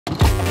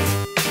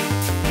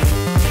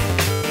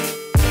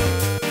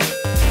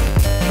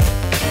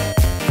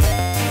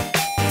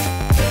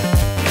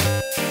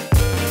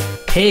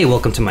Hey,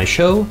 welcome to my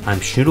show. I'm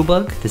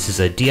Schnoodlebug. This is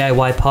a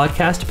DIY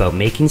podcast about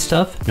making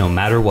stuff no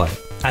matter what.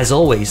 As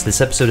always,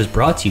 this episode is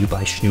brought to you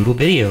by Schnoodle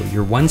Video,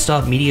 your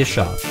one-stop media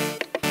shop.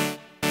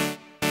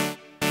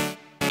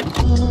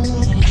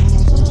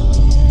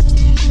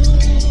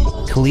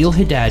 Kalil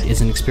Haddad is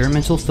an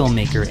experimental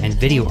filmmaker and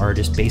video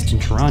artist based in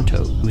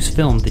Toronto, whose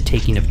film The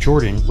Taking of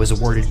Jordan was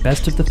awarded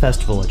Best of the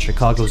Festival at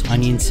Chicago's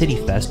Onion City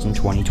Fest in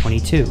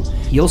 2022.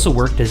 He also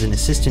worked as an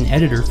assistant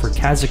editor for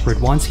Kazik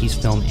Radwanski's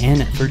film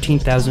Anne at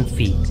 13,000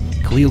 Feet.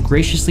 Kalil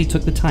graciously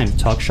took the time to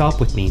talk shop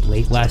with me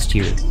late last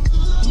year.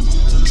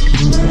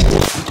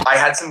 I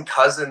had some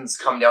cousins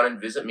come down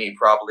and visit me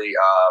probably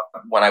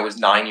when I was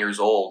 9 years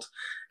old,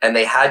 and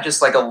they had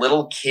just like a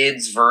little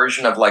kid's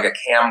version of like a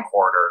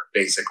camcorder,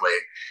 basically.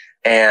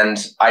 And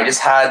I just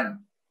had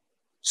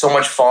so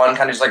much fun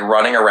kind of just like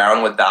running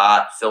around with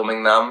that,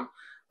 filming them,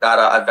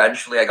 that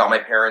eventually I got my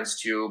parents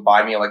to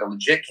buy me like a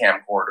legit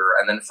camcorder.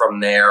 And then from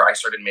there, I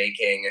started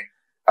making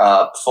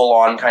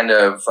full-on kind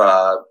of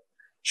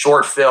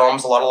short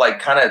films, a lot of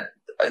like kind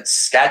of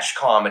sketch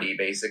comedy,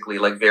 basically,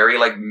 like very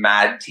like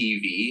Mad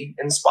TV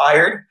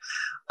inspired.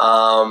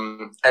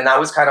 And that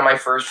was kind of my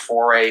first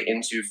foray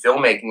into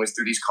filmmaking, was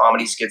through these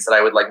comedy skits that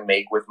I would like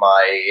make with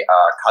my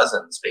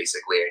cousins,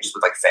 basically, just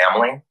with like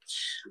family.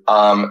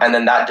 And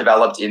then that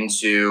developed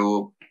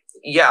into,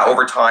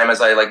 over time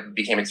as I like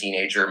became a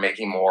teenager,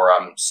 making more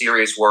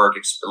serious work,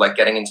 like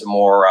getting into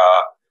more,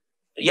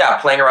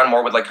 playing around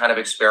more with like kind of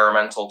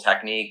experimental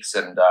techniques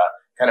and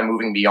kind of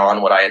moving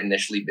beyond what I had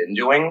initially been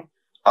doing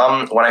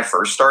when I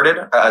first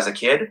started as a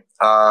kid.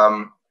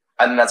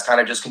 And then that's kind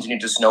of just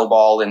continued to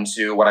snowball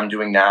into what I'm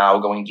doing now,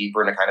 going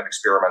deeper into kind of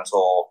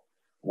experimental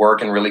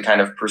work and really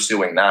kind of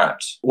pursuing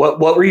that.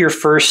 What were your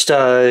first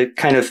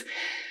kind of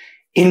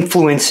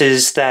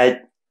influences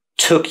that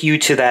took you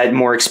to that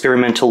more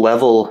experimental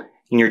level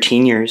in your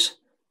teen years?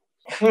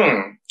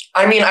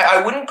 I mean,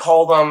 I wouldn't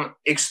call them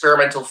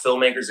experimental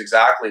filmmakers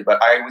exactly,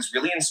 but I was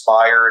really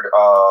inspired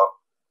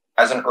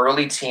as an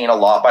early teen a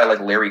lot by like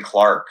Larry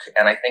Clark.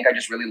 And I think I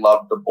just really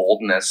loved the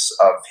boldness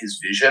of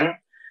his vision.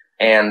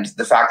 And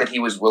the fact that he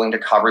was willing to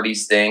cover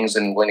these things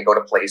and willing to go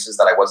to places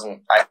that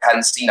I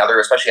hadn't seen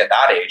especially at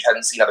that age,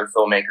 hadn't seen other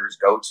filmmakers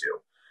go to.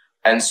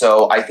 And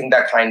so I think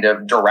that kind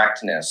of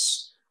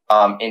directness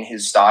in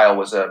his style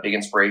was a big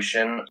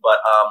inspiration. But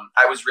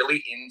I was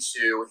really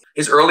into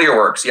his earlier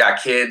works. Yeah,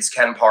 Kids,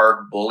 Ken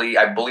Park, Bully.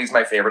 Bully's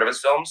my favorite of his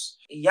films.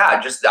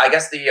 Yeah, just I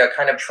guess the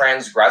kind of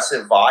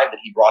transgressive vibe that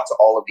he brought to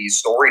all of these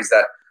stories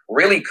that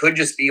really could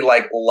just be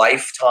like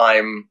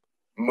Lifetime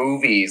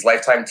movies,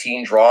 Lifetime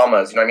teen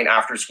dramas,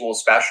 after school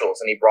specials.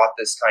 And he brought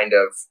this kind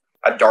of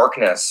a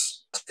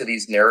darkness to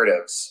these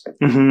narratives.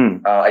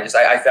 Mm-hmm.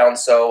 I found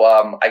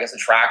so,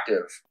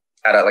 attractive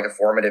at a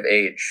formative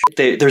age.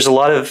 There's a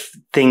lot of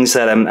things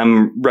that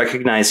I'm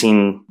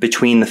recognizing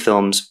between the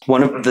films.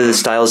 One of the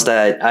styles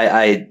that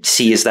I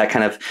see is that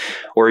kind of,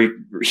 or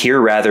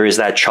here rather, is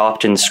that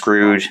chopped and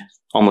screwed,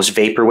 almost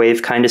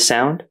vaporwave kind of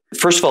sound.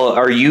 First of all,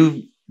 are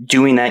you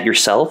doing that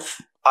yourself?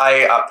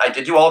 I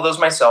did do all of those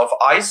myself.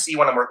 I see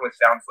when I'm working with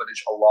found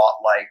footage a lot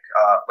like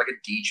a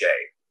DJ,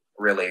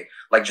 really,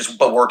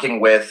 but working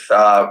with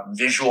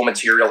visual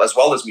material as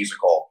well as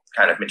musical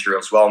kind of material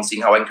as well, and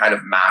seeing how I can kind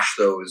of mash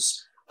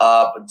those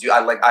up. You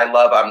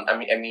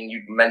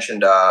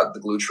mentioned the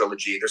Glue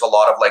trilogy. There's a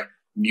lot of like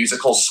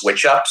musical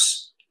switch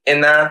ups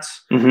in that,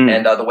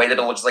 and the way that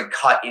it'll just like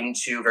cut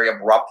into very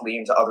abruptly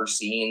into other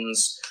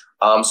scenes.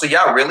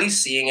 Really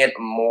seeing it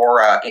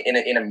more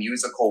in a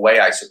musical way,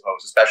 I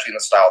suppose, especially in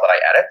the style that I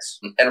edit,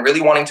 and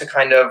really wanting to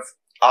kind of,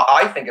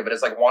 I think of it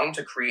as like wanting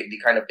to create the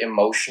kind of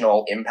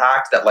emotional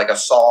impact that like a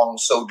song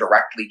so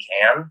directly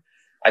can.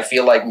 I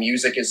feel like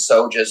music is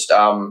so just,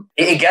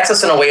 it gets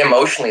us in a way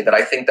emotionally that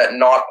I think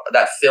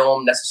that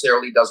film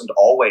necessarily doesn't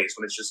always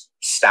when it's just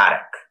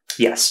static.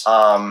 Yes.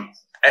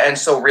 And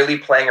so really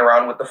playing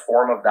around with the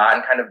form of that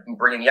and kind of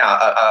bringing,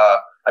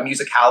 a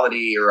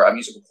musicality or a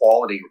musical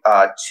quality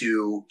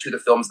to the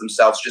films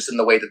themselves, just in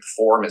the way that the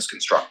form is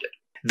constructed.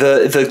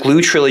 The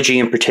Glue trilogy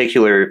in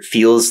particular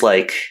feels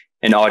like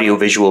an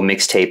audiovisual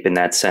mixtape in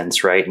that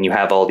sense, right? And you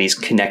have all these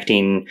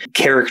connecting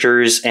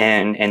characters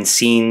and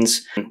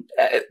scenes.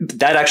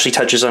 That actually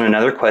touches on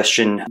another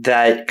question,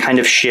 that kind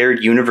of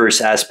shared universe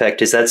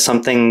aspect. Is that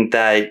something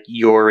that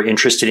you're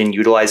interested in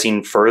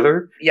utilizing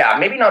further? Yeah,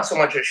 maybe not so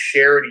much a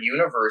shared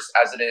universe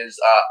as it is,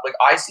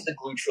 I see the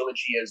Glue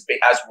trilogy as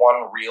one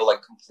real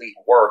like complete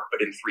work,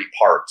 but in 3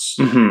 parts.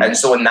 Mm-hmm. And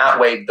so in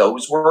that way,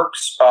 those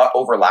works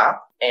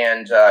overlap.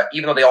 And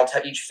even though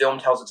each film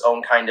tells its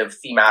own kind of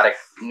thematic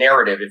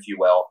narrative, if you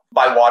will,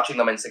 by watching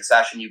them in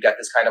succession, you get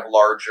this kind of a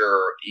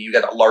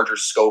larger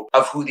scope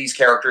of who these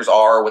characters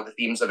are, what the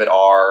themes of it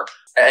are,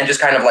 and just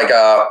kind of like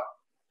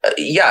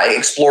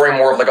exploring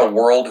more of like a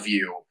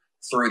worldview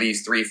through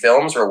these 3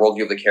 films, or a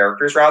worldview of the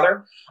characters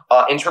rather.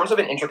 In terms of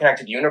an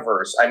interconnected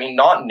universe, I mean,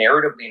 not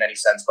narratively in any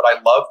sense, but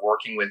I love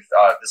working with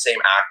the same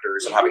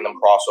actors and having them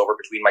cross over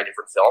between my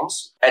different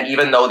films. And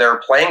even though they're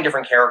playing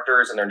different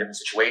characters and they're in different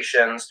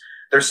situations,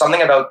 there's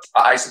something about,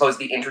 I suppose,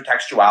 the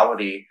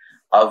intertextuality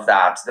of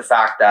that. The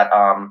fact that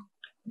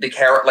the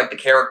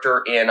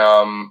character in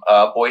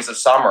Boys of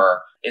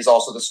Summer is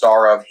also the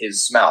star of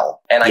His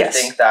Smell. And I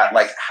think that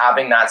like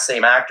having that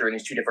same actor in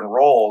these two different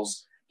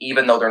roles,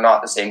 even though they're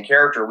not the same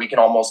character, we can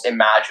almost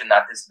imagine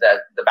that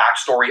the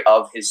backstory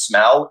of His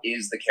Smell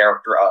is the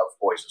character of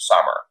Boys of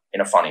Summer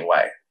in a funny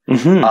way.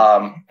 And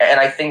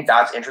I think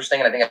that's interesting,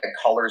 and I think it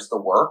colors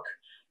the work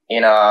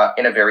in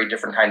a very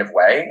different kind of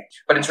way.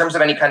 But in terms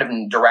of any kind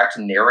of direct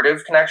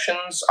narrative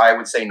connections, I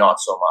would say not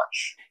so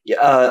much.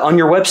 On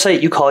your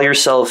website, you call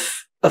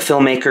yourself a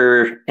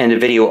filmmaker and a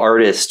video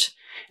artist.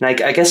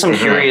 And I guess I'm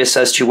curious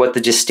as to what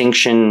the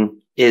distinction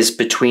is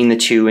between the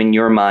two in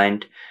your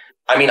mind.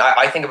 I mean,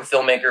 I think of a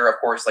filmmaker, of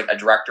course, like a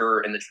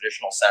director in the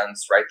traditional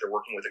sense, right? They're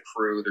working with a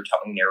crew, they're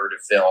telling narrative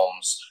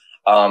films.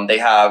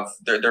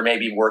 They're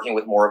maybe working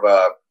with more of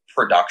a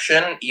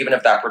production, even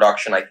if that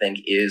production, I think,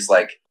 is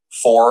like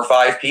 4 or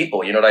 5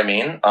 people, you know what I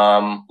mean?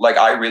 Like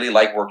I really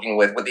like working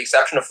with the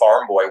exception of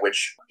Farm Boy,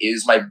 which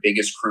is my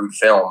biggest crewed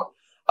film.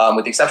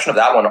 With the exception of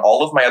that one,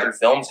 all of my other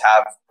films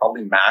have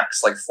probably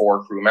max like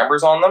 4 crew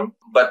members on them.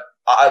 But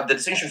the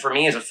distinction for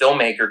me as a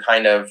filmmaker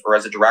or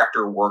as a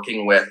director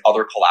working with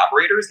other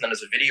collaborators, and then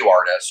as a video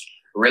artist,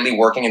 really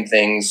working in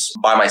things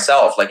by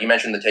myself. Like you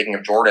mentioned The Taking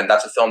of Jordan,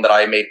 that's a film that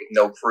I made with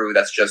no crew,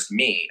 that's just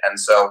me. And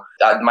so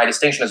my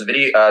distinction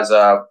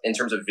in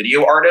terms of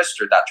video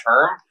artist, or that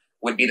term,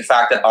 would be the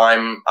fact that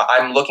I'm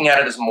looking at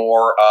it as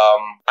more,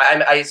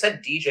 I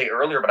said DJ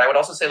earlier, but I would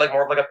also say like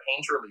more of like a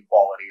painterly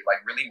quality,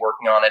 like really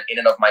working on it in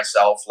and of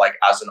myself, like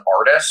as an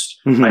artist.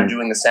 I'm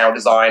doing the sound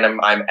design,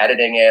 I'm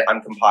editing it,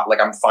 I'm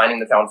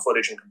finding the found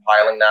footage and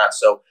compiling that.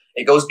 So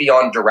it goes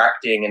beyond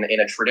directing in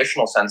a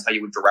traditional sense, how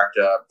you would direct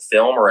a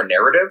film or a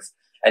narrative,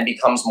 and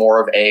becomes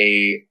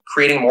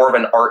creating more of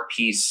an art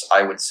piece,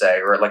 I would say,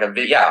 or like a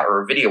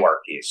video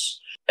art piece.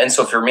 And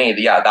so for me,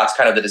 that's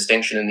kind of the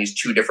distinction in these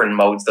two different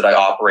modes that I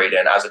operate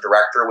in as a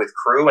director with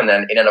crew, and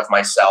then in and of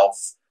myself,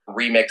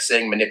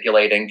 remixing,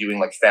 manipulating, doing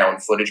like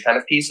found footage kind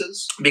of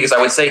pieces. Because I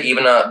would say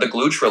even the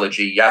Glue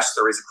trilogy, yes,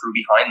 there is a crew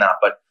behind that,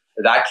 but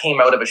that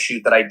came out of a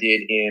shoot that I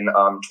did in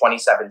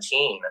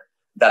 2017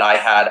 that I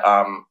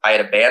had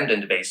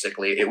abandoned.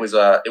 Basically, it was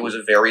a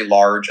very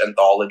large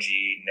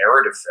anthology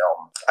narrative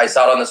film. I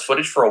sat on this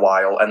footage for a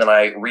while, and then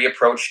I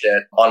reapproached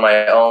it on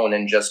my own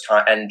and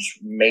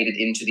made it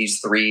into these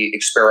 3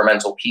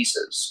 experimental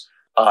pieces,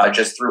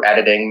 just through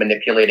editing,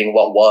 manipulating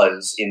what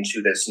was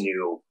into this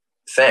new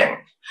thing.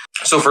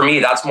 So for me,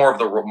 that's more of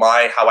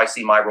how I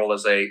see my role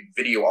as a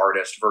video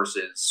artist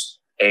versus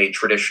a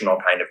traditional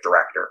kind of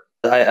director.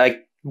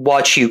 I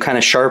watch you kind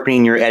of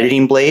sharpening your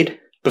editing blade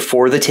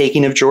before The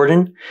Taking of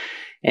Jordan.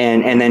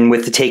 And then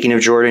with The Taking of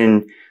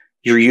Jordan,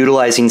 you're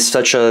utilizing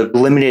such a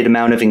limited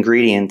amount of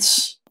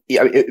ingredients,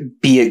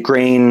 be it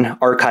grain,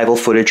 archival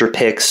footage, or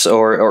pics,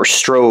 or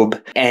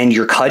strobe, and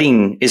your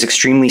cutting is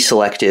extremely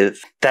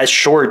selective. That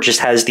short just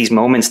has these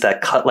moments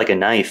that cut like a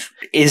knife.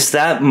 Is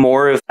that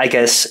more of, I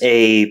guess,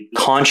 a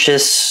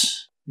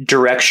conscious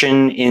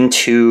direction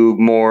into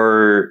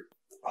more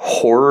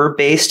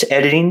horror-based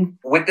editing?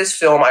 With this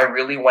film, I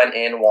really went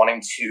in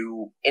wanting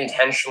to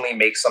intentionally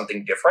make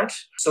something different.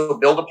 So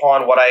build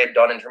upon what I had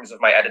done in terms of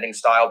my editing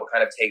style, but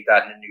kind of take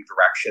that in a new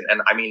direction.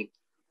 And I mean,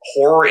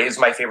 horror is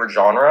my favorite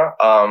genre.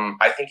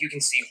 I think you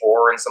can see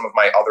horror in some of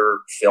my other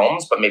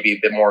films, but maybe a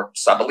bit more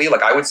subtly.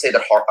 Like I would say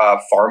that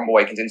Farm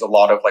Boy contains a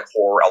lot of like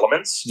horror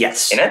elements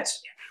in it,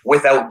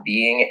 without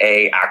being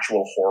a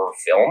actual horror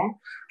film.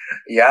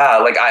 Yeah,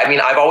 like I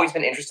mean, I've always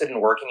been interested in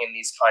working in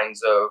these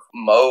kinds of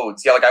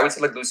modes. Yeah, like I would say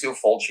like Lucio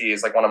Fulci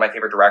is like one of my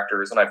favorite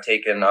directors, and I've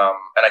taken and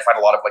I find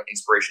a lot of like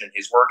inspiration in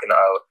his work, and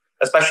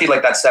especially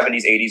like that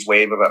 70s, 80s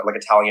wave of like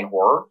Italian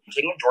horror.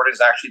 Taking of Jordan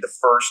is actually the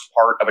first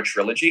part of a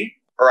trilogy.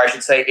 Or I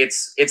should say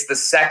it's the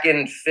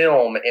second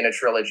film in a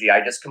trilogy.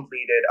 I just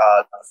completed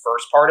the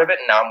first part of it,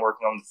 and now I'm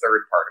working on the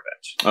third part of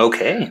it.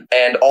 Okay.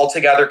 And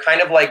altogether,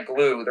 kind of like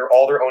Glue, they're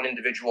all their own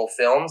individual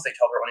films. They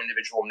tell their own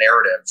individual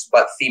narratives,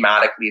 but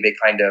thematically, they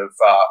kind of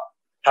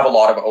have a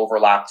lot of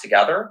overlap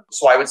together.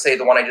 So I would say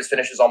the one I just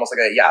finished is almost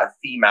like a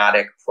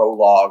thematic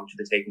prologue to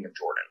The Taking of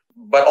Jordan.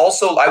 But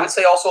also, I would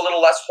say also a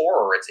little less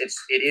horror.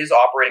 It is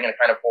operating in a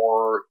kind of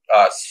horror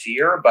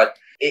sphere, but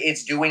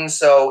it's doing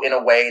so in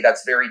a way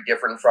that's very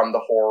different from the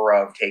horror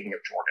of Taking of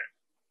Jordan.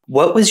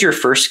 What was your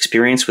first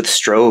experience with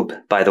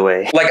strobe, by the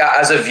way? Like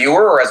as a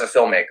viewer or as a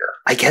filmmaker?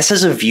 I guess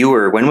as a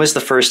viewer. When was the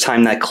first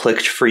time that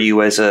clicked for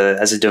you as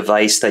a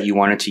device that you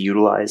wanted to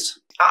utilize?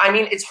 I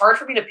mean, it's hard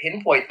for me to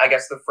pinpoint, I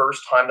guess, the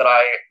first time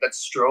that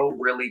strobe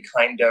really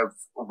kind of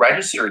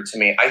registered to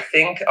me. I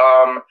think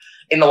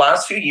in the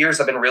last few years,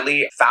 I've been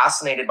really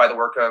fascinated by the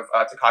work of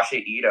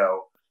Takashi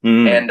Ito.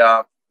 And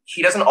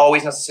he doesn't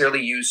always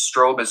necessarily use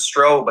strobe as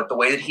strobe, but the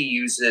way that he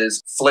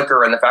uses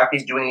flicker and the fact that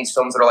he's doing these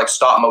films that are like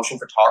stop motion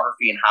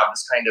photography and have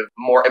this kind of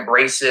more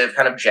abrasive,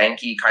 kind of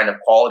janky kind of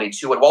quality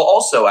to it, while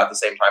also at the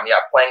same time,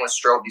 playing with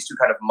strobe, these two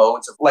kind of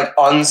modes of like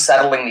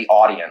unsettling the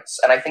audience.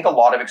 And I think a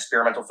lot of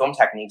experimental film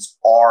techniques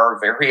are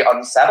very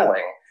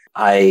unsettling.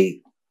 I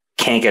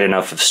can't get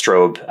enough of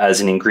strobe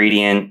as an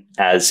ingredient,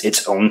 as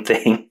its own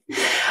thing.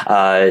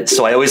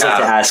 So I always like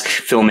to ask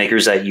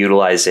filmmakers that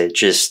utilize it,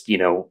 just,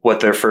 what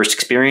their first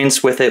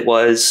experience with it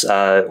was,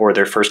 or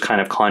their first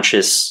kind of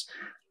conscious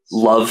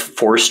love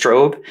for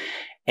strobe,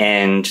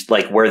 and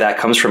like where that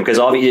comes from. Because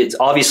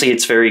obviously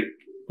it's very,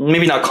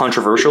 maybe not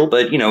controversial,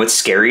 but it's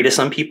scary to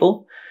some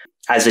people.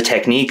 As a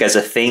technique, as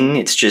a thing,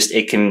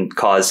 it can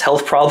cause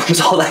health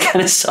problems, all that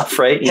kind of stuff,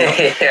 right?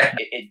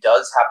 It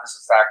does have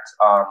this effect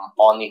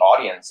on the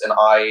audience. And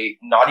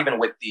not even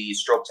with the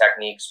strobe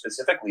technique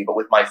specifically, but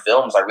with my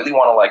films, I really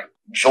want to like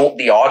jolt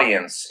the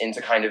audience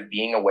into kind of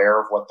being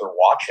aware of what they're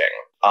watching.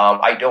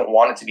 I don't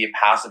want it to be a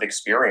passive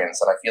experience.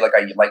 And I feel like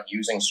I like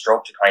using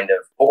strobe to kind of,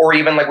 or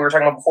even like we were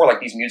talking about before, like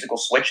these musical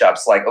switch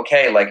ups, like,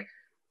 okay, like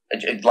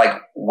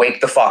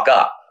wake the fuck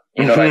up.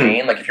 You know what I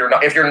mean? Like if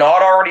you're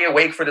not already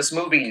awake for this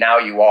movie, now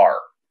you are.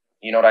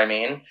 You know what I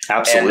mean?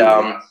 Absolutely.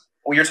 And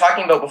what you're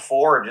talking about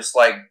before, just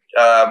like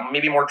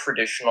maybe more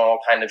traditional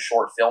kind of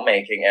short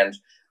filmmaking. And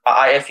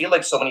I feel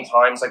like so many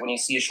times, like when you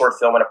see a short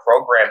film in a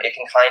program, it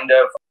can kind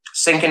of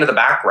sink into the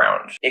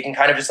background. It can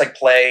kind of just like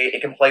play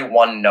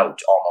one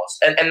note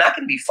almost. And that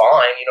can be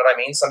fine. You know what I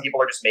mean? Some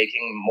people are just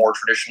making more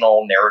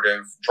traditional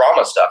narrative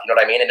drama stuff. You know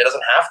what I mean? And it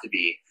doesn't have to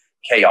be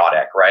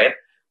chaotic, right?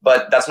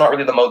 But that's not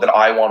really the mode that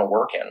I want to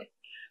work in.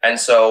 And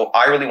so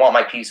I really want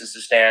my pieces to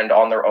stand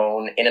on their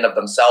own in and of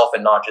themselves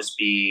and not just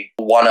be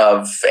one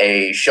of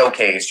a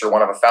showcase or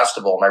one of a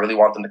festival. And I really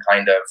want them to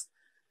kind of,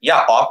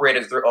 operate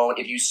as their own.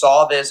 If you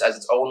saw this as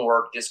its own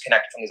work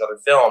disconnected from these other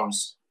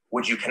films,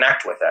 would you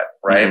connect with it,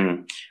 right?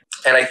 Mm-hmm.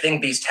 And I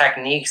think these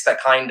techniques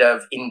that kind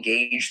of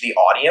engage the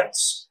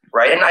audience,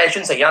 right? And I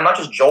shouldn't say, not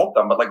just jolt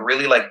them, but like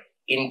really like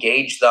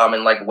engage them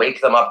and like wake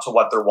them up to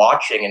what they're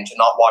watching and to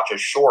not watch a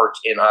short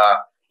in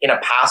a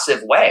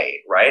passive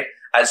way, right?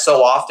 As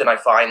so often I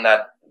find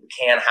that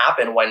can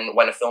happen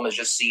when a film is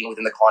just seen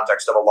within the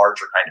context of a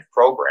larger kind of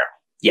program.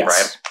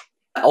 Yes.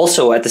 Right?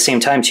 Also, at the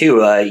same time, too,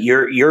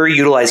 you're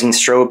utilizing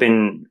strobe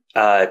in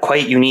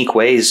quite unique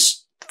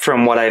ways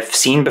from what I've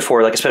seen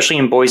before, like especially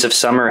in Boys of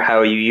Summer,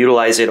 how you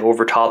utilize it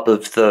over top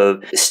of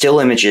the still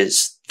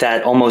images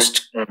that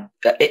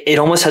it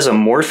almost has a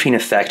morphine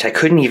effect. I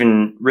couldn't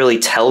even really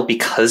tell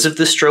because of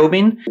the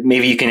strobing.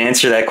 Maybe you can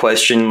answer that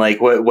question. Like,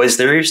 was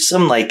there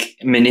some like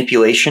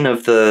manipulation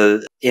of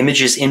the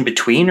images in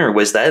between, or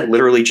was that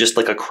literally just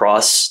like a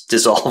cross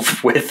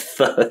dissolve with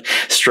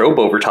strobe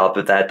over top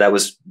of that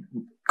was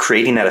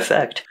creating that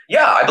effect?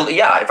 Yeah, I believe.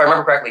 Yeah, if I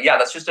remember correctly,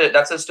 that's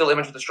a still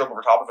image with the strobe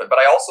over top of it. But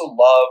I also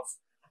love.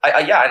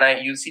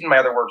 You've seen my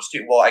other works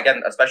too. Well,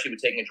 again, especially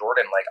with Taking a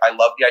Jordan, like I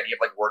love the idea of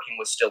like working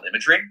with still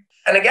imagery.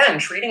 And again,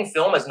 treating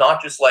film as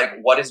not just like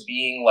what is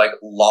being like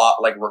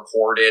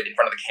recorded in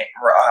front of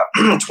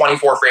the camera,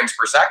 24 frames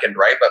per second,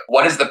 right? But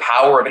what is the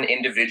power of an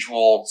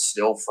individual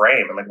still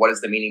frame, and like what is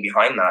the meaning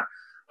behind that?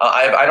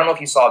 I don't know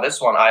if you saw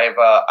this one. I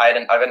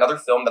have another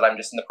film that I'm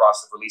just in the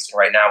process of releasing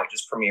right now. It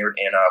just premiered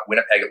in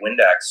Winnipeg at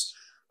Windex.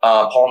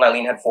 Paul and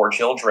Eileen Had 4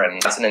 Children.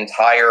 That's an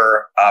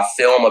entire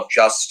film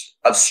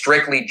of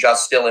strictly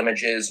just still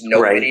images,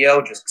 no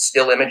video, just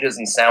still images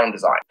and sound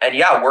design. And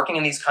working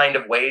in these kind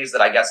of ways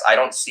that I guess I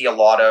don't see a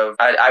lot of,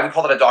 I would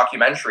call it a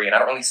documentary, and I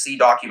don't really see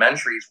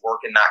documentaries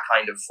work in that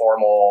kind of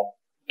formal,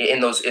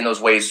 in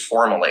those ways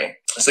formally.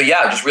 So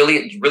just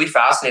really, really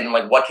fascinating.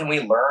 Like, what can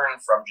we learn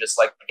from just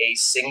like a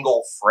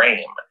single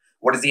frame?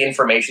 What is the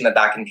information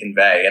that can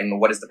convey, and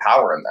what is the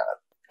power in that?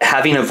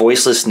 Having a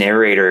voiceless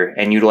narrator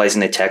and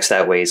utilizing the text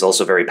that way is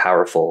also very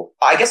powerful.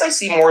 I guess I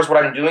see more as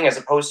what I'm doing as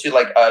opposed to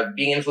like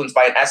being influenced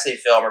by an essay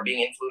film or being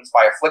influenced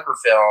by a Flickr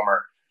film,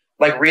 or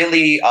like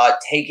really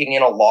taking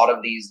in a lot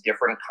of these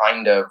different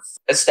kind of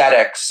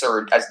aesthetics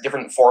or as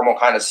different formal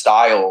kind of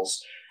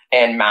styles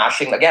and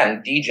mashing,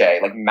 again,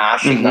 DJ, like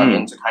mashing them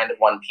into kind of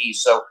one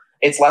piece. So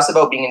it's less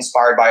about being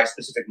inspired by a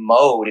specific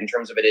mode in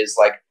terms of it is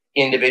like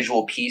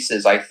individual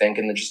pieces, I think,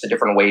 and just the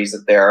different ways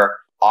that they're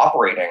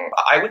operating.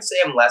 I would say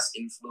I'm less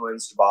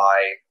influenced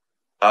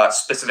by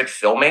specific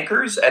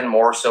filmmakers and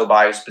more so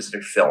by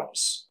specific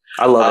films.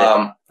 I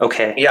love it.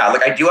 Okay. Yeah,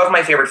 like I do have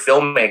my favorite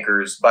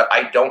filmmakers, but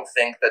I don't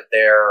think that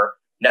they're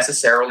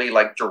necessarily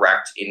like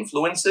direct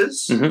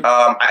influences.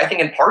 I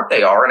think in part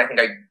they are, and I think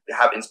I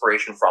have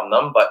inspiration from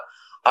them, but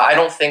I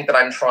don't think that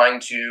I'm trying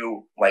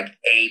to like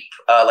ape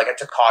like a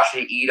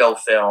Takashi Ito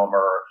film,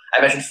 or I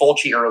mentioned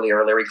Fulci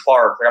earlier, Larry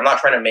Clark. Like, I'm not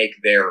trying to make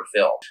their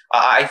film.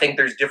 I think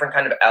there's different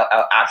kind of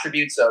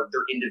attributes of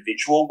their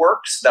individual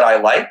works that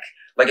I like.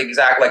 Like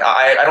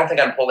I don't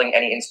think I'm pulling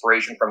any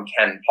inspiration from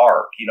Ken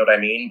Park. You know what I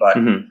mean?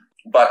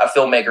 But a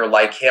filmmaker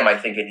like him, I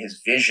think in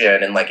his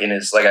vision and like in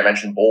his, like I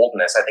mentioned,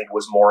 boldness, I think it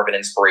was more of an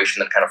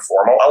inspiration than kind of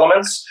formal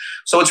elements.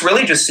 So it's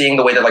really just seeing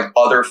the way that like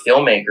other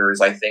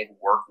filmmakers, I think,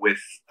 work with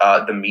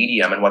the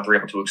medium and what they're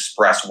able to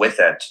express with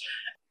it,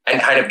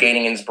 and kind of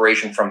gaining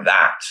inspiration from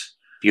that.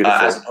 Beautiful.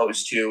 As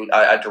opposed to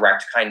a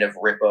direct kind of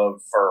rip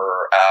of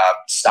for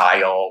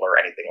style or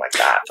anything like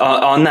that.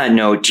 On that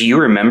note, do you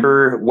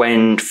remember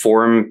when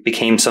form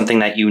became something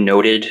that you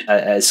noted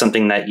as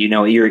something that,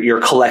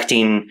 you're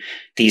collecting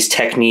these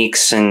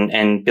techniques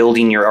and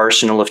building your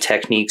arsenal of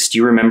techniques? Do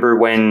you remember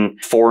when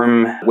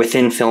form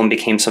within film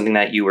became something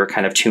that you were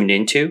kind of tuned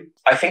into?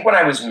 I think when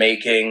I was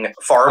making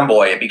Farm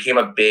Boy, it became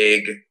a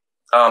big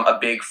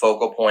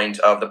focal point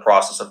of the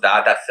process of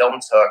that. That film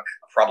took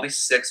probably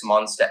 6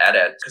 months to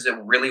edit because it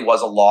really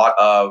was a lot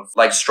of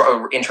like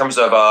in terms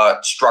of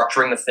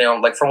structuring the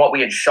film. Like from what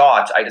we had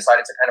shot, I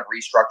decided to kind of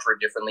restructure it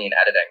differently in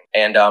editing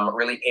and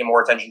really pay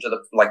more attention to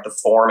the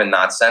form in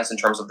that sense in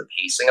terms of the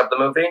pacing of the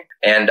movie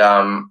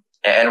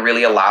and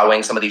really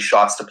allowing some of these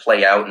shots to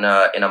play out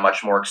in a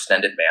much more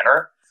extended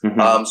manner.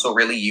 Mm-hmm. So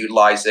really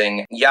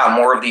utilizing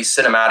more of these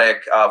cinematic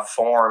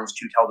forms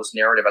to tell this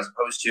narrative as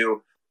opposed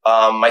to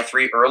my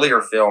 3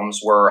 earlier films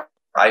where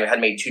I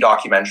had made 2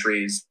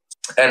 documentaries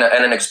and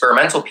an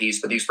experimental piece,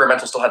 but the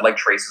experimental still had like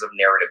traces of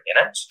narrative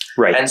in it.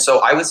 Right. And so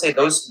I would say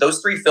those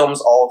 3 films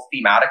all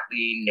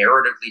thematically,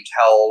 narratively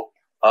tell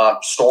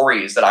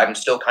stories that I'm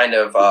still kind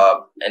of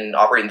and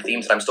operating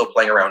themes that I'm still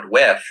playing around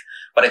with.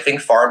 But I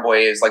think Farm Boy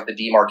is like the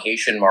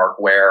demarcation mark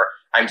where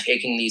I'm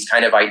taking these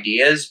kind of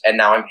ideas and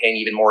now I'm paying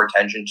even more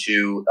attention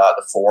to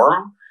the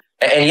form.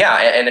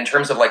 And in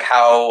terms of like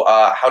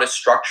how to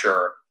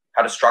structure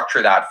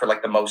that for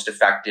like the most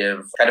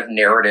effective kind of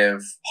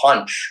narrative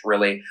punch,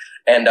 really.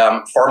 And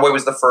Farm Boy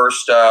was the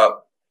first.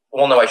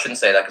 Well, no, I shouldn't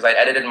say that because I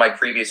edited my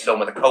previous film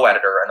with a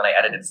co-editor, and then I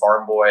edited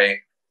Farm Boy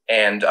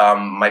and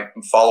my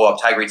follow-up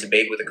Tiger Eats a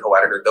Baby with a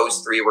co-editor.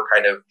 Those 3 were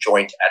kind of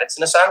joint edits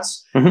in a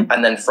sense,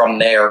 and then from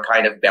there,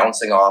 kind of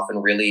bouncing off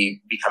and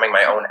really becoming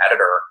my own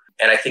editor.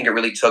 And I think it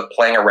really took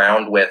playing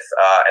around with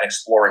and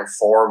exploring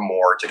form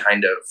more to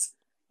kind of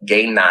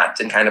gain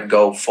that and kind of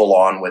go full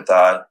on with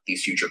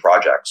these future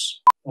projects.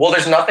 Well,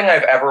 there's nothing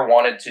I've ever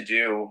wanted to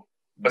do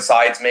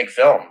besides make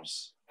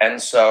films. And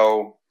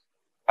so,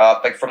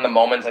 like from the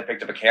moment I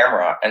picked up a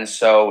camera. And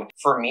so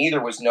for me,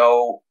 there was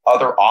no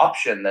other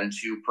option than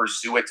to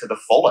pursue it to the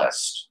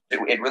fullest.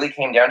 It really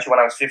came down to when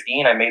I was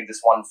 15, I made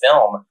this one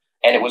film.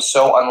 And it was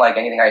so unlike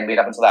anything I had made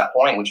up until that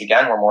point, which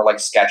again, were more like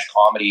sketch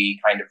comedy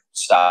kind of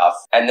stuff.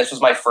 And this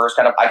was my first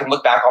kind of, I can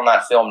look back on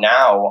that film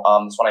now,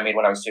 this one I made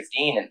when I was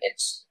 15, and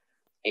it's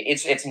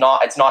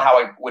not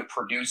how I would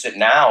produce it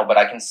now, but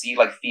I can see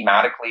like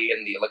thematically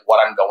and like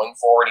what I'm going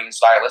for, and even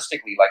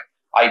stylistically, like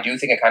I do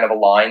think it kind of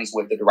aligns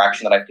with the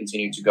direction that I've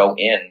continued to go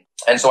in.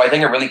 And so I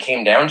think it really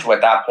came down to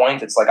at that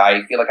point, it's like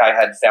I feel like I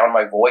had found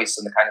my voice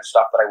and the kind of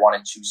stuff that I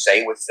wanted to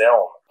say with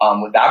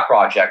film with that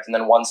project. And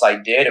then once I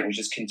did, it was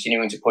just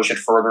continuing to push it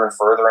further and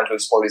further and to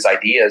explore these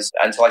ideas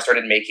until I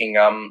started making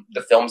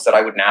the films that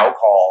I would now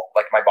call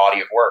like my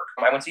body of work.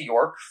 I went to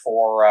York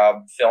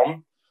for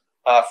film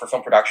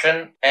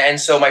production. And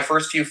so my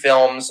first few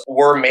films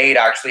were made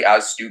actually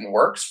as student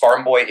works.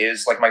 Farm Boy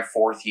is like my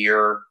 4th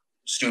year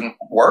student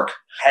work,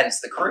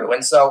 hence the crew.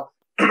 And so,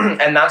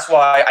 and that's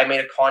why I made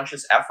a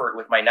conscious effort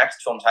with my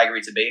next film, Tiger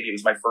Eats a Baby. It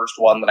was my first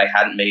one that I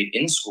hadn't made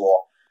in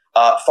school.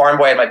 Farm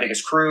Boy had my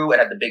biggest crew and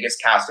had the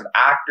biggest cast of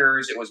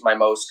actors. It was my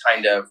most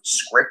kind of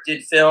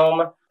scripted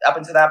film up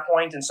until that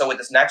point. And so with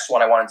this next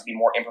one, I wanted to be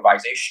more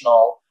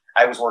improvisational.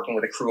 I was working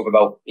with a crew of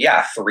about,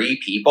 3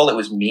 people. It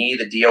was me,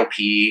 the DOP,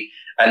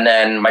 and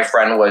then my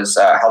friend was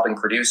helping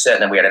produce it.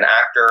 And then we had an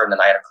actor, and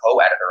then I had a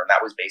co-editor. And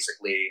that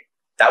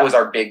was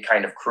our big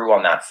kind of crew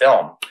on that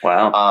film.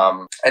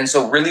 Wow. And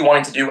so really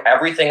wanting to do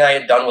everything I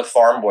had done with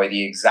Farm Boy,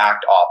 the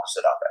exact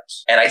opposite of it.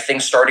 And I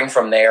think starting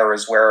from there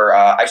is where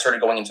I started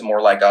going into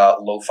more like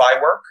lo-fi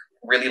work,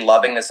 really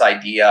loving this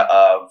idea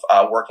of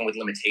working with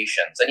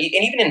limitations. And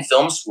even in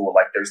film school,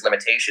 like there's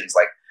limitations,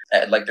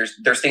 like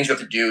there's things you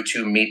have to do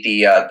to meet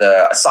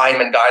the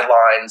assignment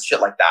guidelines, shit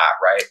like that,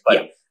 right?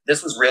 But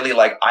this was really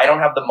like, I don't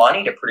have the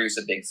money to produce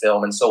a big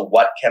film, and so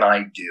what can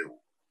I do?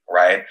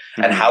 Right.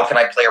 Mm-hmm. And how can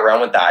I play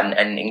around with that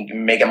and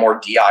make it more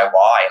DIY?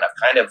 And I've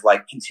kind of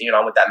like continued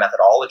on with that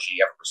methodology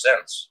ever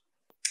since.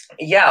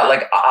 Yeah,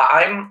 like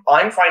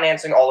I'm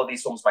financing all of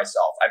these films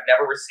myself. I've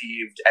never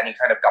received any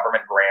kind of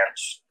government grant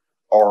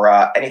or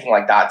anything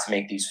like that to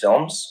make these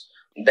films.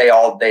 They're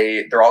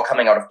all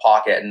coming out of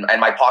pocket,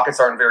 and my pockets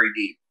aren't very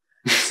deep.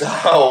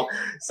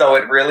 So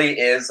it really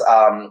is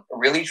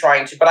really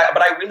trying to, but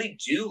I really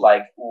do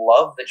like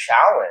love the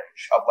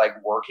challenge of like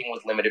working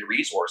with limited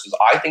resources.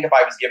 I think if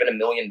I was given $1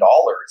 million,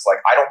 like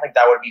I don't think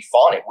that would be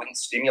fun. It wouldn't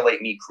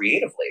stimulate me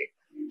creatively.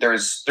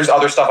 There's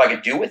other stuff I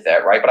could do with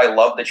it, right? But I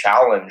love the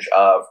challenge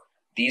of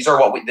this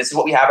is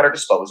what we have at our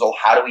disposal.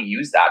 How do we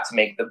use that to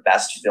make the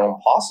best film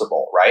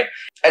possible, right?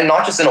 And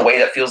not just in a way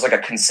that feels like a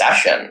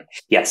concession.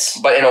 Yes.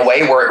 But in a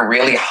way where it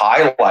really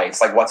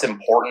highlights like what's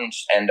important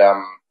and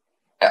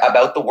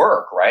about the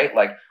work, right?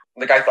 Like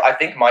I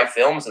think my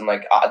films and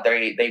like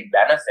they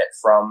benefit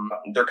from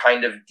their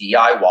kind of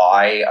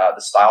DIY,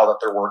 the style that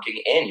they're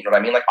working in. You know what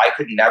I mean? Like I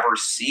could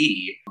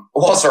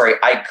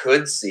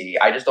see.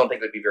 I just don't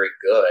think it would be very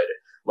good.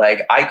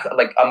 Like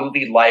a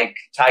movie like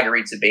Tiger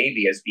Eats a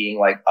Baby as being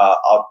like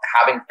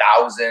having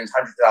hundreds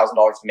of thousands of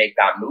dollars to make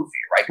that movie,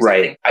 right?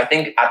 Right. I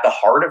think at the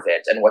heart of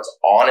it and what's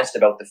honest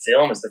about the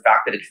film is the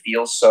fact that it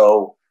feels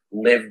so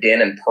lived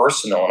in and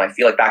personal, and I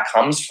feel like that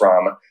comes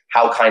from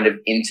how kind of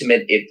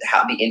intimate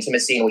the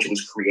intimacy in which it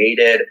was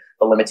created,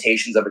 the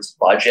limitations of its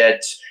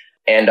budget,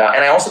 and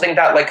I also think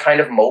that like kind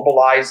of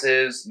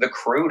mobilizes the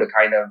crew to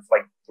kind of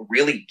like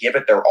really give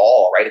it their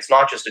all, right? It's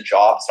not just a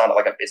job. It's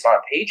not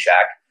a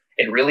paycheck.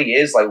 It really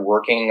is like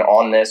working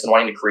on this and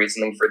wanting to create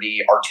something for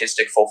the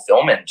artistic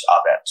fulfillment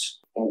of it.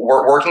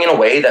 We're working in a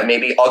way that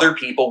maybe other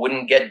people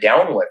wouldn't get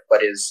down with,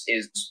 but is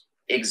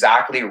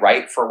exactly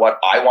right for what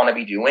I want to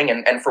be doing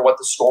and for what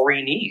the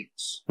story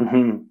needs.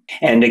 Mm-hmm.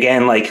 And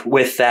again, like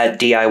with that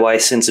DIY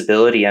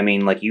sensibility, I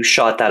mean, like you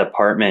shot that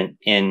apartment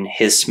in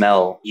his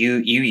smell. You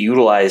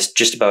utilized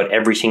just about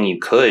everything you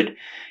could.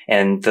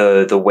 And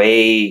the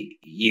way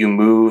you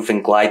move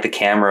and glide the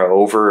camera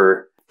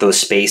over those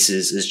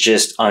spaces is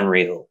just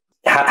unreal.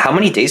 How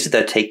many days did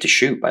that take to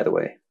shoot, by the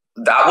way?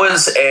 That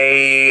was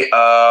a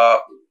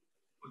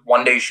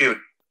 1-day shoot.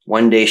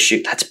 1-day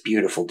shoot. That's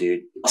beautiful,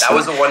 dude. That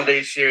was a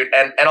 1-day shoot.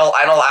 And I'll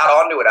add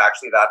on to it,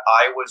 actually, that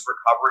I was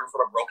recovering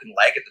from a broken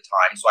leg at the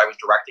time. So I was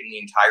directing the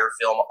entire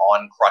film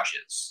on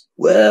crutches.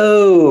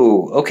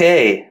 Whoa.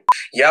 Okay.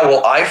 Yeah,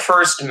 well, I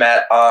first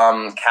met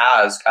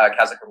Kazik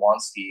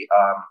Radwanski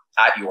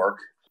at York.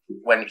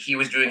 When he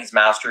was doing his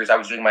master's, I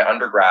was doing my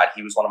undergrad.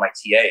 He was one of my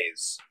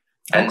TAs.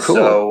 And cool.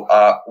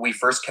 So we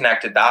first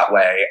connected that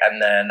way.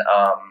 And then,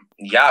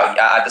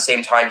 at the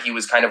same time, he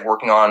was kind of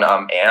working on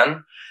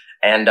Anne.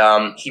 And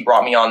he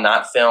brought me on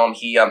that film.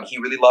 He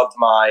really loved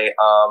my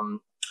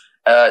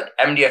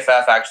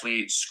MDFF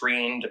actually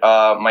screened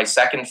my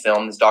second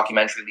film, this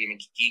documentary, Liam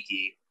and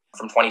Kiki,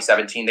 from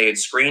 2017. They had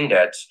screened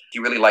it. He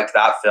really liked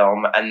that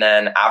film. And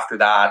then after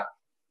that,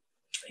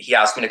 he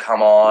asked me to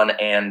come on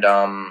and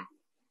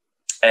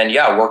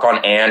work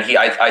on Anne.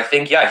 I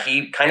think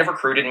he kind of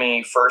recruited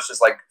me first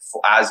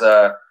as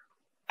a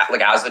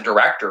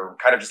director,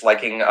 kind of just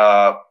liking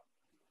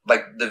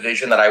like the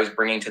vision that I was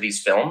bringing to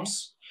these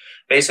films,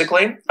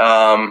 basically.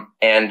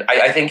 And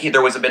I think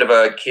there was a bit of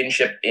a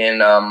kinship in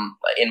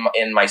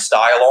my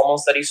style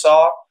almost that he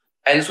saw.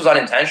 And this was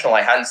unintentional.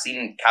 I hadn't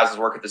seen Kaz's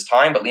work at this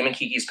time, but Liam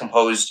Kiki's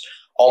composed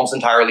almost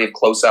entirely of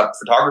close-up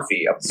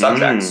photography of the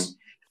subjects.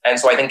 And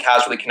so I think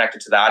Kaz really connected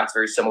to that. It's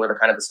very similar to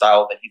kind of the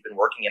style that he's been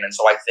working in. And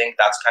so I think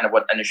that's kind of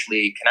what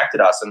initially connected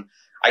us. And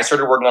I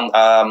started working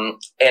on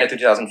Anna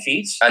 30,000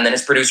 Feet. And then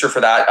his producer for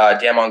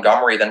that, Dan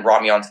Montgomery, then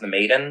brought me onto The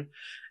Maiden,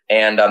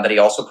 and that he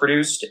also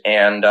produced.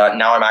 And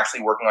now I'm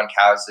actually working on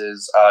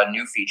Kaz's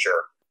new feature.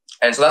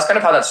 And so that's kind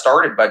of how that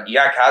started. But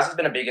yeah, Kaz has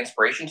been a big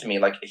inspiration to me.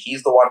 Like,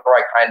 he's the one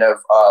where I kind of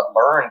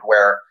learned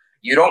where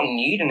you don't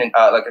need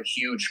like a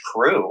huge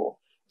crew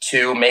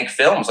to make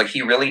films. Like,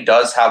 he really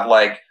does have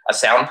like a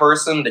sound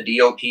person, the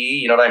DOP,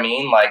 you know what I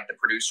mean? Like the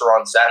producer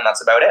on set, and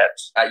that's about it.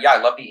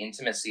 I love the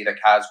intimacy that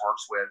Kaz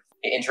works with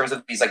in terms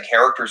of these like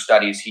character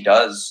studies he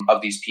does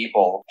of these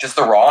people, just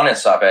the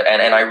rawness of it.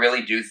 And I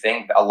really do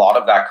think a lot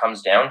of that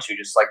comes down to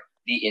just like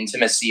the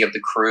intimacy of the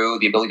crew,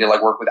 the ability to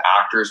like work with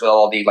actors with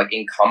all the like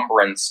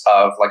encumbrance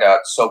of like a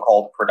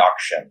so-called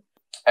production.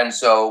 And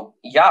so,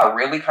 yeah,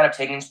 really kind of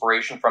taking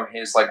inspiration from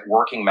his like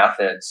working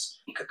methods,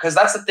 because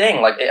that's the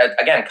thing. Like,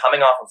 again,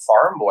 coming off of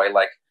Farm Boy,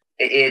 like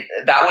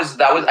that was.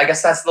 I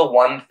guess that's the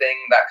one thing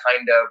that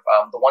kind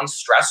of the one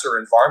stressor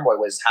in Farm Boy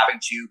was having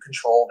to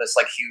control this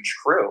like huge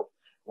crew,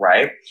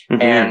 right?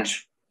 Mm-hmm.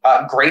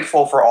 And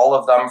grateful for all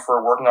of them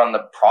for working on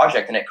the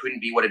project, and it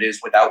couldn't be what it is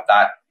without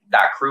that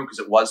crew, because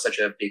it was such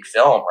a big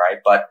film, right?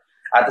 But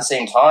at the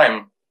same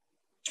time,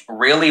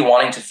 really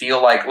wanting to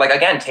feel like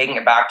again, taking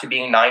it back to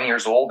being 9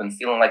 years old and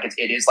feeling like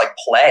it is like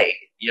play,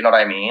 you know what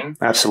I mean?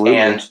 Absolutely.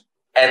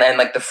 And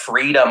like the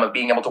freedom of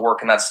being able to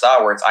work in that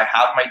style where it's, I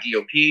have my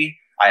DOP,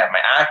 I have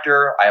my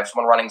actor, I have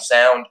someone running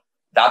sound.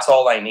 That's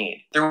all I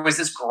need. There was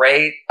this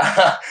great,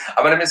 I'm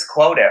going to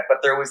misquote it, but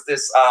there was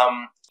this,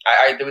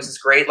 there was this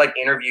great like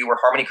interview where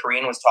Harmony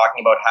Korine was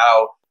talking about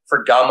how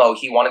for Gummo,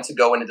 he wanted to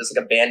go into this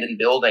like abandoned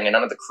building and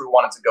none of the crew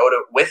wanted to go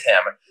with him.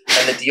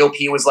 And the DOP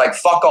was like,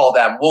 fuck all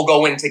them. We'll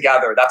go in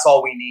together. That's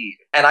all we need.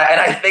 And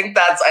I think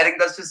that's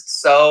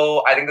just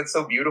so, I think that's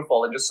so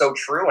beautiful and just so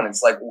true. And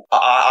it's like,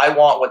 I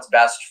want what's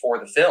best for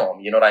the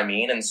film. You know what I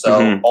mean? And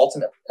so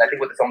ultimately, I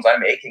think with the films I'm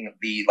making,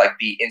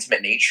 the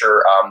intimate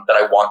nature that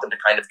I want them to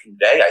kind of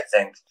convey, I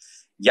think,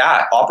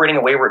 yeah, operating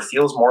a way where it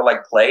feels more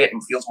like play, it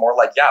feels more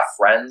like, yeah,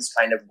 friends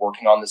kind of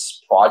working on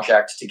this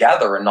project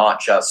together and not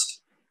just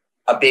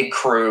a big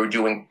crew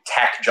doing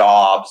tech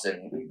jobs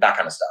and that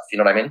kind of stuff. You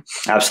know what I mean?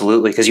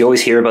 Absolutely. Because you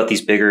always hear about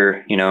these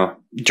bigger,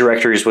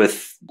 directors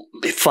with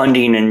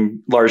funding and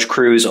large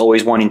crews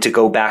always wanting to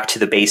go back to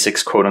the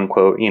basics, quote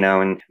unquote,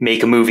 and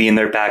make a movie in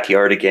their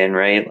backyard again.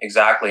 Right.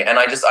 Exactly. And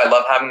I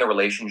love having the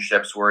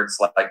relationships where it's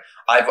like,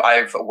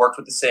 I've worked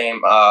with the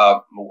same,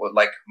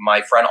 like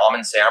my friend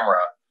Amin Samra.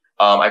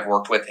 I've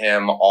worked with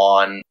him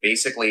on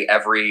basically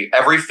every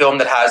film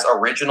that has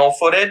original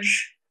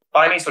footage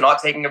by me, so not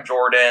Taking of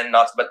Jordan,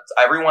 but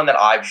everyone that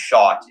I've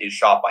shot is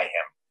shot by him.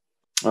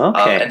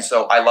 Okay. And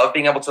so I love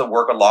being able to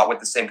work a lot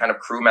with the same kind of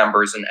crew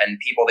members and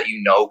people that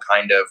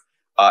kind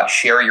of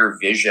share your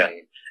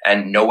vision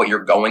and know what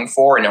you're going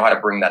for and know how to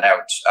bring that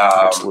out.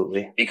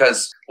 Absolutely.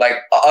 Because like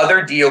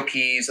other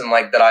DOPs and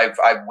like that I've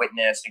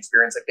witnessed and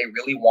experienced, like they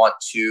really want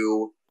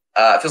to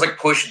feels like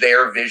push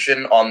their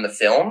vision on the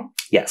film.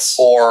 Yes.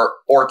 Or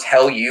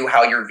tell you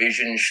how your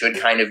vision should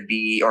kind of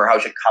be or how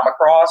it should come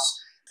across.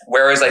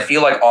 Whereas I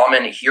feel like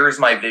Amin hears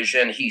my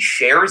vision, he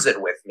shares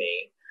it with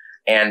me,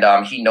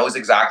 and he knows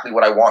exactly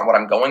what I want, what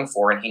I'm going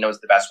for, and he knows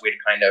the best way to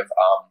kind of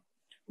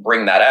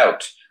bring that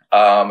out.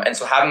 And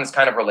so having this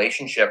kind of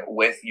relationship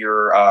with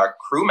your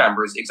crew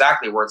members,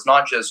 exactly, where it's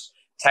not just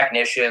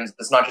technicians,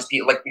 it's not just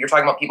people, like you're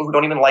talking about people who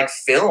don't even like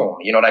film,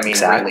 you know what I mean?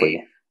 Exactly.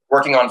 Really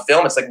working on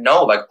film, it's like,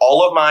 no, like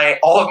all of my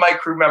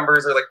crew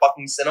members are like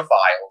fucking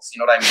cinephiles, you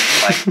know what I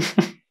mean?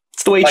 Like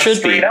it's the way it like should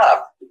straight be.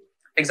 Up.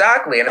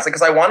 Exactly. And it's like,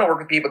 because I want to work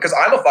with people, because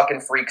I'm a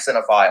fucking freak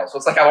cinephile. So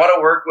it's like, I want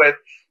to work with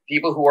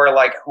people who are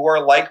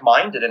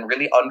like-minded and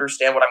really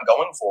understand what I'm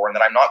going for, and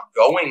that I'm not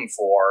going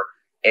for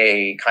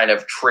a kind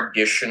of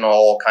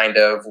traditional kind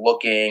of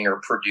looking or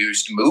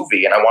produced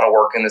movie. And I want to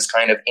work in this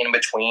kind of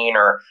in-between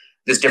or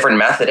this different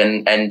method,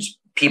 and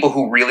people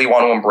who really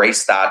want to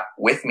embrace that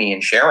with me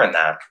and share in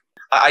that.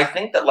 I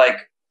think that like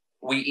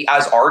we,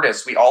 as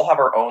artists, we all have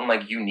our own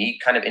like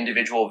unique kind of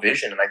individual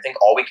vision. And I think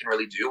all we can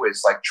really do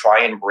is like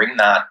try and bring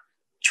that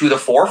to the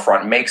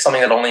forefront, make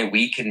something that only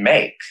we can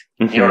make.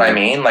 You know what I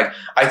mean? Like,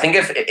 I think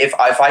if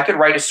I could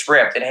write a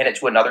script and hand it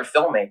to another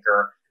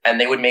filmmaker and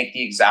they would make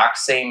the exact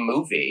same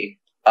movie,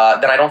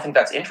 then I don't think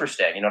that's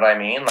interesting. You know what I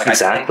mean? Like,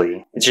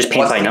 exactly. It's just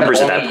paint by numbers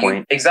at that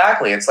point.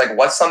 Exactly. It's like,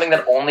 what's something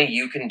that only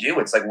you can do?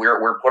 It's like,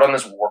 we're put on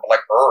this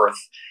like earth,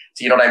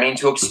 to, you know what I mean,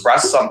 to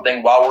express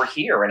something while we're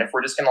here. And if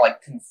we're just going to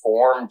like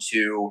conform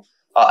to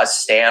a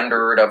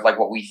standard of like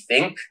what we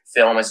think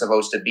film is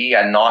supposed to be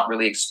and not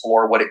really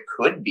explore what it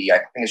could be, I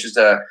think it's just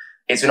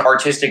it's an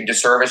artistic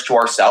disservice to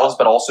ourselves,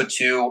 but also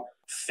to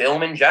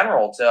film in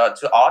general,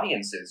 to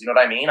audiences. You know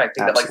what I mean? I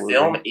think Absolutely. That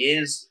like film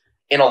is,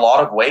 in a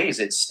lot of ways,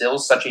 it's still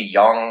such a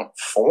young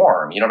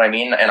form. You know what I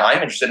mean? And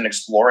I'm interested in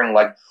exploring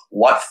like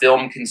what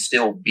film can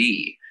still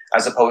be,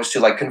 as opposed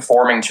to like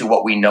conforming to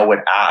what we know it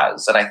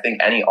as. And I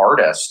think any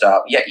artist,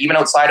 even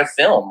outside of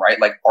film, right?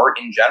 Like art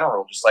in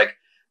general, just like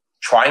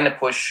trying to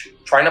push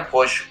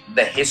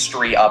the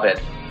history of it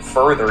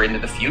further into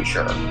the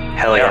future.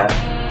 Hell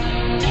yeah.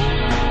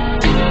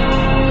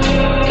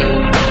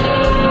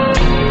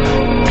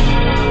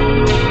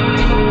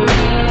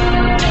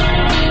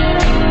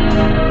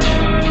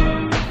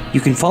 You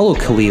can follow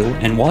Kalil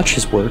and watch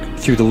his work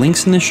through the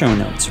links in the show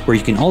notes, where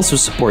you can also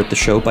support the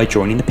show by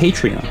joining the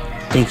Patreon.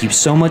 Thank you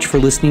so much for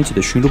listening to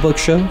the Schnüdlbug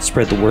Show.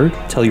 Spread the word,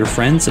 tell your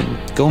friends,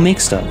 and go make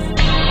stuff.